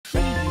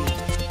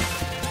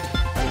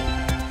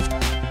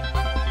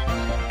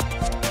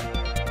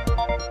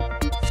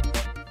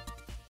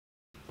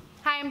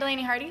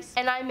Delaney Hardees.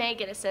 And I'm May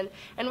Ginnison,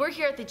 and we're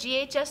here at the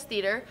GHS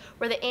Theater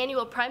where the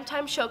annual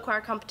Primetime Show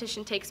Choir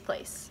Competition takes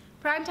place.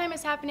 Primetime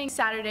is happening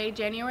Saturday,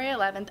 January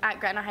 11th at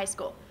Gretna High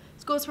School.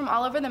 Schools from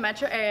all over the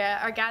metro area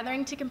are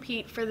gathering to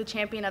compete for the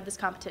champion of this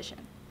competition.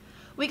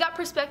 We got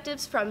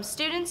perspectives from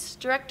students,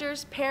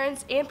 directors,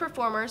 parents, and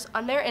performers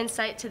on their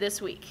insight to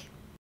this week.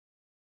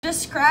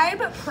 Describe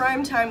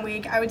Primetime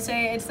Week. I would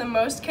say it's the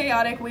most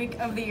chaotic week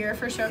of the year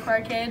for show choir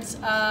kids.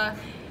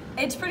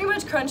 It's pretty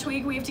much crunch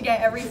week. We have to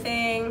get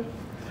everything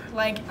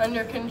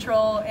under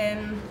control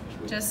in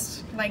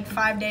just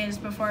 5 days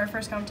before our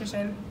first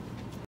competition.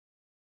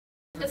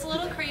 It's a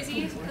little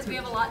crazy because we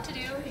have a lot to do.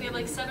 We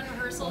have 7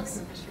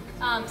 rehearsals.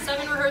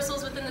 7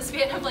 rehearsals within the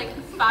span of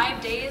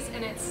 5 days,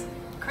 and it's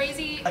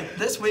crazy.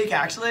 This week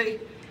actually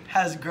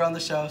has grown the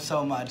show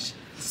so much,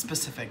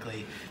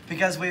 specifically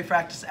because we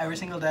practice every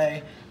single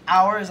day,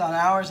 hours on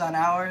hours on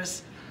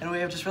hours, and we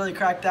have just really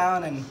cracked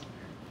down and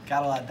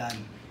got a lot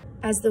done.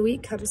 As the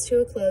week comes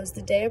to a close,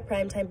 the day of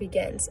primetime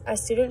begins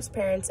as students,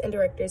 parents, and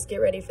directors get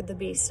ready for the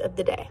beast of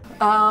the day.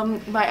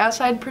 My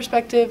outside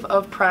perspective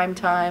of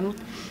primetime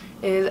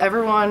is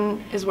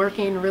everyone is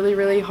working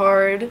really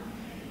hard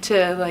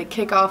to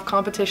kick off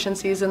competition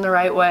season the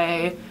right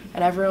way,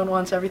 and everyone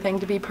wants everything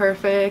to be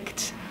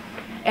perfect,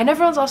 and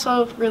everyone's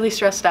also really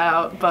stressed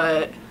out,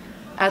 but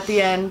at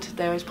the end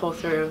they always pull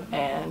through,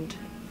 and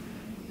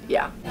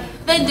yeah.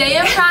 The day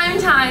of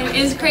primetime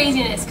is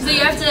craziness because you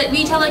have to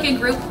each have a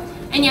group,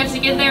 and you have to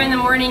get there in the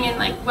morning and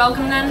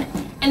welcome them,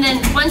 and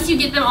then once you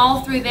get them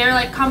all through their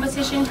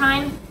competition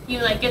time, you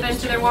get them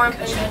to their warm-up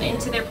and then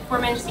into their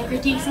performance and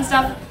critiques and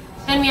stuff.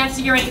 Then we have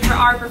to get ready for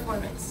our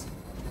performance.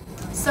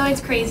 So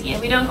it's crazy,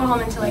 and we don't go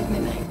home until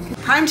midnight.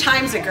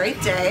 Primetime's a great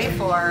day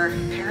for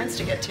parents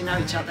to get to know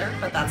each other,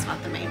 but that's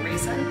not the main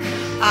reason.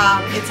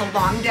 It's a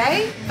long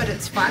day, but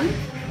it's fun.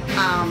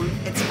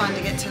 It's fun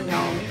to get to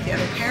know the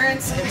other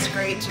parents. It's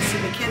great to see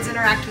the kids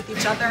interact with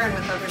each other and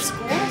with other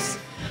schools.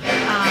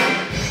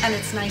 And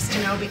it's nice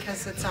to know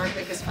because it's our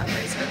biggest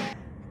fundraiser.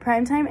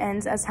 Primetime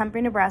ends as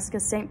Humphrey,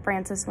 Nebraska's St.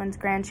 Francis wins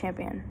grand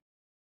champion.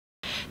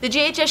 The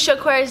GHS Show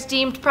Choir has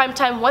deemed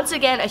Primetime once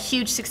again a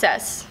huge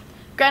success.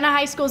 Gretna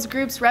High School's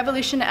groups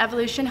Revolution and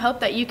Evolution hope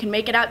that you can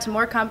make it out to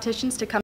more competitions to come.